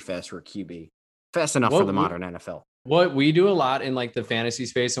pretty fast for a QB. Fast enough for the modern NFL. What we do a lot in like the fantasy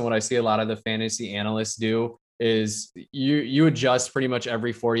space, and what I see a lot of the fantasy analysts do is you adjust pretty much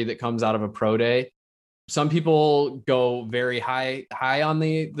every 40 that comes out of a pro day. Some people go very high on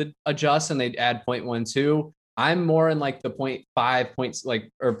the adjust and they add 0.12. I'm more in like the 0.5 points,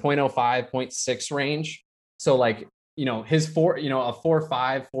 like, or 0.05, 0.6 range. So like, his a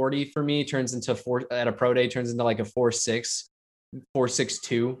 4.5 40 for me turns into at a pro day turns into like a 4.6,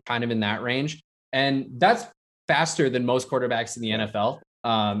 4.62, kind of in that range. And that's faster than most quarterbacks in the NFL.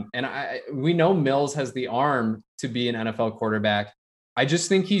 And we know Mills has the arm to be an NFL quarterback. I just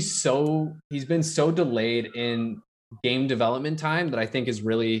think he's been so delayed in game development time that I think it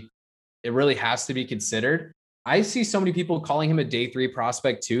really has to be considered. I see so many people calling him a day 3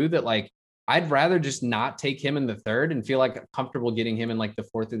 prospect too, that like, I'd rather just not take him in the 3rd and feel like comfortable getting him in like the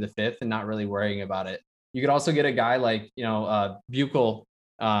 4th or the 5th and not really worrying about it. You could also get a guy like, Buechel,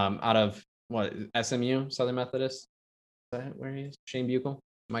 out of SMU, Southern Methodist. Is that where he is? Shane Buechel?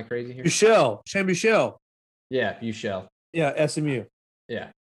 Am I crazy here? Shane Buechel. Yeah, Buechel. Yeah, SMU. Yeah.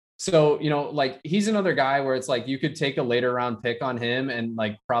 So, like he's another guy where it's like you could take a later round pick on him and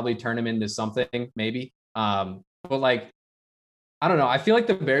like probably turn him into something maybe. But like, I don't know. I feel like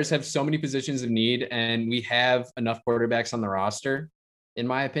the Bears have so many positions of need and we have enough quarterbacks on the roster, in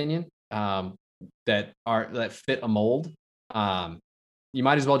my opinion, that fit a mold. You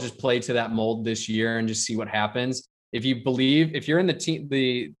might as well just play to that mold this year and just see what happens. If you're in the team,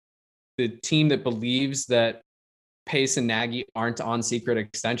 the team that believes that Pace and Nagy aren't on secret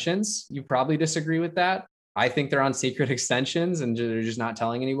extensions, you probably disagree with that. I think they're on secret extensions and they're just not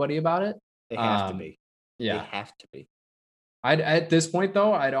telling anybody about it. They have to be. Yeah. They have to be. At this point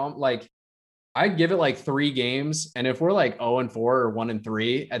though, I'd give it like 3 games. And if we're like 0-4 or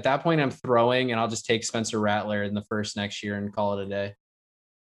 1-3, at that point I'm throwing and I'll just take Spencer Rattler in the first next year and call it a day.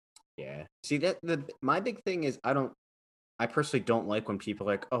 Yeah. See my big thing is I personally don't like when people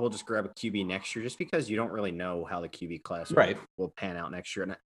are like, oh, we'll just grab a QB next year, just because you don't really know how the QB class will pan out next year.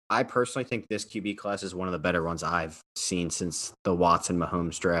 And I personally think this QB class is one of the better ones I've seen since the Watson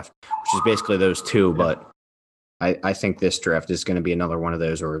Mahomes draft, which is basically those two. Yeah. But I think this draft is going to be another one of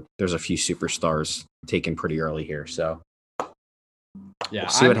those, or there's a few superstars taken pretty early here. So yeah, we'll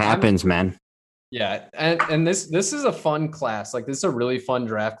see what happens, man. Yeah, and this is a fun class. Like, this is a really fun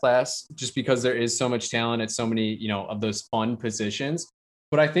draft class, just because there is so much talent at so many, of those fun positions.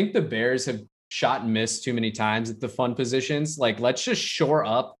 But I think the Bears have shot and missed too many times at the fun positions. Like, let's just shore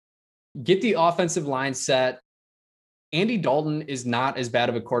up, get the offensive line set. Andy Dalton is not as bad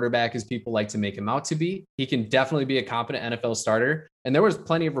of a quarterback as people like to make him out to be. He can definitely be a competent NFL starter. And there was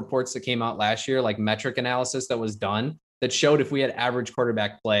plenty of reports that came out last year, like metric analysis that was done, that showed if we had average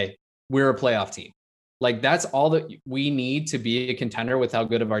quarterback play, we're a playoff team. Like, that's all that we need to be a contender with how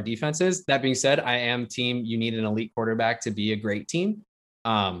good of our defense is. That being said, I am team, you need an elite quarterback to be a great team.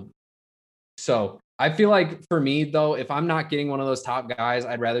 So I feel like for me, though, if I'm not getting one of those top guys,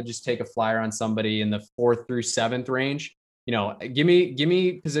 I'd rather just take a flyer on somebody in the 4th through 7th range. Give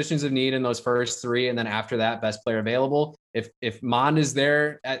me positions of need in those first 3, and then after that, best player available. If Mond is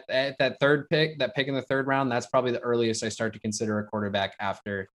there at that that pick in the 3rd round, that's probably the earliest I start to consider a quarterback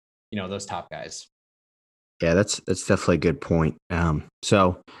after, those top guys. Yeah, that's definitely a good point.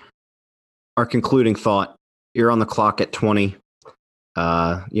 So our concluding thought: you're on the clock at 20.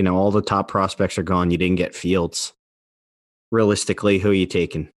 All the top prospects are gone. You didn't get Fields. Realistically, who are you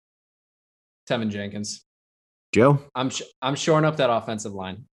taking? Tevin Jenkins. Joe? I'm shoring up that offensive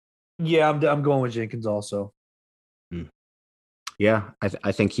line. Yeah, I'm going with Jenkins also. Yeah,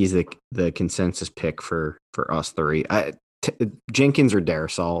 I think he's the consensus pick for us 3. Jenkins or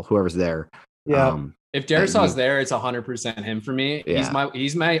Darrisaw, whoever's there. Yeah. If Darrisaw's there, it's 100% him for me. Yeah.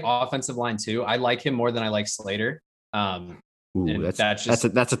 He's my offensive line too. I like him more than I like Slater. Ooh, that's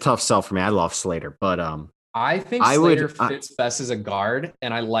a tough sell for me. I love Slater, but I think Slater fits best as a guard,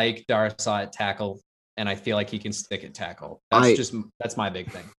 and I like Darrisaw at tackle, and I feel like he can stick at tackle. That's my big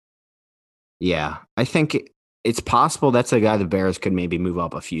thing. Yeah, I think it's possible that's a guy the Bears could maybe move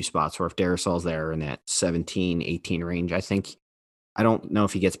up a few spots, or if Darrisaw's there in that 17, 18 range. I don't know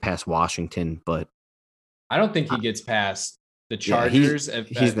if he gets past Washington, but I don't think he gets past the Chargers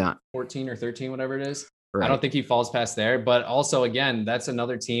he's not 14 or 13, whatever it is. Right. I don't think he falls past there, but also, again, that's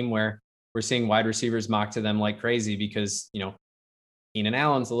another team where we're seeing wide receivers mock to them like crazy because, Keenan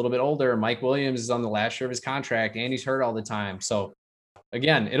Allen's a little bit older. Mike Williams is on the last year of his contract, and he's hurt all the time. So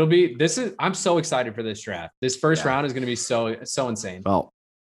again, I'm so excited for this draft. This first round is going to be so insane. Well,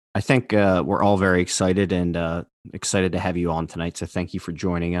 I think we're all very excited and excited to have you on tonight. So thank you for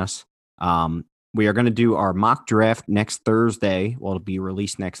joining us. We are going to do our mock draft next Thursday. Well, it'll be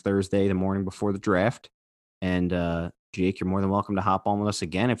released next Thursday, the morning before the draft. And Jake, you're more than welcome to hop on with us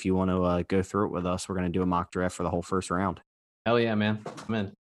again if you want to go through it with us. We're going to do a mock draft for the whole first round. Hell yeah, man. I'm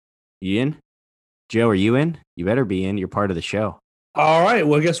in. You in? Joe, are you in? You better be in. You're part of the show. All right.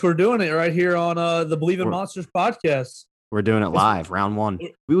 Well, I guess we're doing it right here on the Believe in Monsters podcast. We're doing it live, round 1.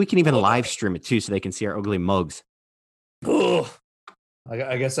 We can even live stream it too so they can see our ugly mugs. Oh,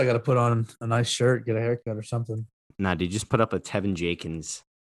 I guess I got to put on a nice shirt, get a haircut or something. Nah, dude, just put up a Tevin Jenkins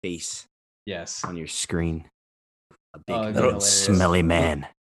face. Yes. On your screen. A big smelly man.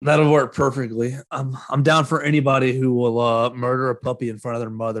 That'll work perfectly. I'm down for anybody who will murder a puppy in front of their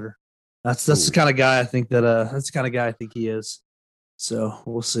mother. That's the kind of guy I think he is. So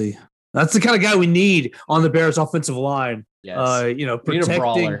we'll see. That's the kind of guy we need on the Bears offensive line. Yes.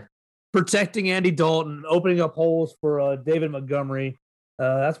 Protecting Andy Dalton, opening up holes for David Montgomery.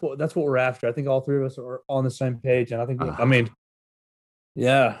 That's what we're after. I think all 3 of us are on the same page, and I think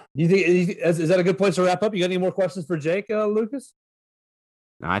yeah. Do you think is that a good place to wrap up? You got any more questions for Jake, Lucas?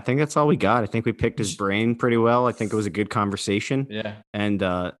 No, I think that's all we got. I think we picked his brain pretty well. I think it was a good conversation. Yeah. And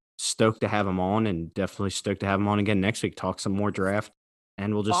stoked to have him on, and definitely stoked to have him on again next week. Talk some more draft,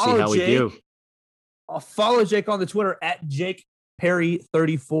 and we'll just see how we do. I'll follow Jake on the Twitter at Jake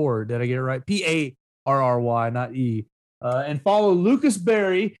Perry34. Did I get it right? Parry, not E. And follow Lucas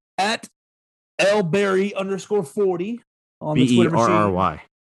Berry at lberry_40 on the Twitter machine. Berry.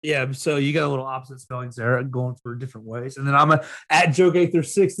 Yeah, so you got a little opposite spellings there, going for different ways. And then I'm at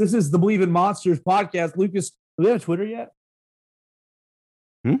Joke836. This is the Believe in Monsters podcast. Lucas, do we have a Twitter yet?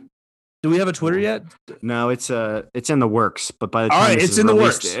 Do we have a Twitter yet? No, it's in the works. But by the time it's in the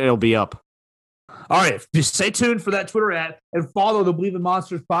works, it'll be up. All right, just stay tuned for that Twitter ad and follow the Believe in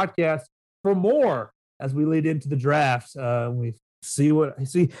Monsters podcast for more as we lead into the draft. We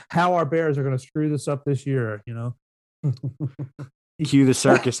see how our Bears are going to screw this up this year. Cue the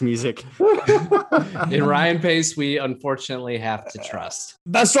circus music. In Ryan Pace, we unfortunately have to trust.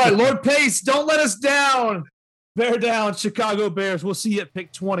 That's right. Lord Pace, don't let us down. Bear down, Chicago Bears. We'll see you at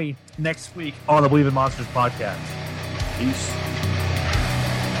Pick 20 next week on the Believe in Monsters podcast. Peace.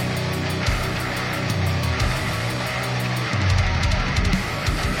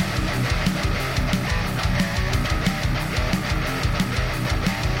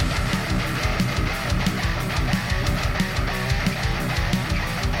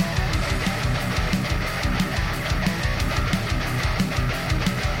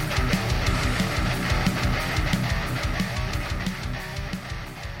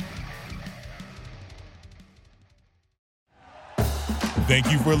 Thank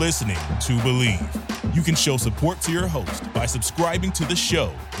you for listening to Believe. You can show support to your host by subscribing to the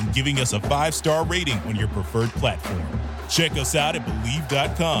show and giving us a 5-star rating on your preferred platform. Check us out at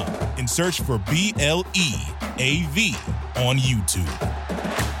Believe.com and search for BLEAV on YouTube.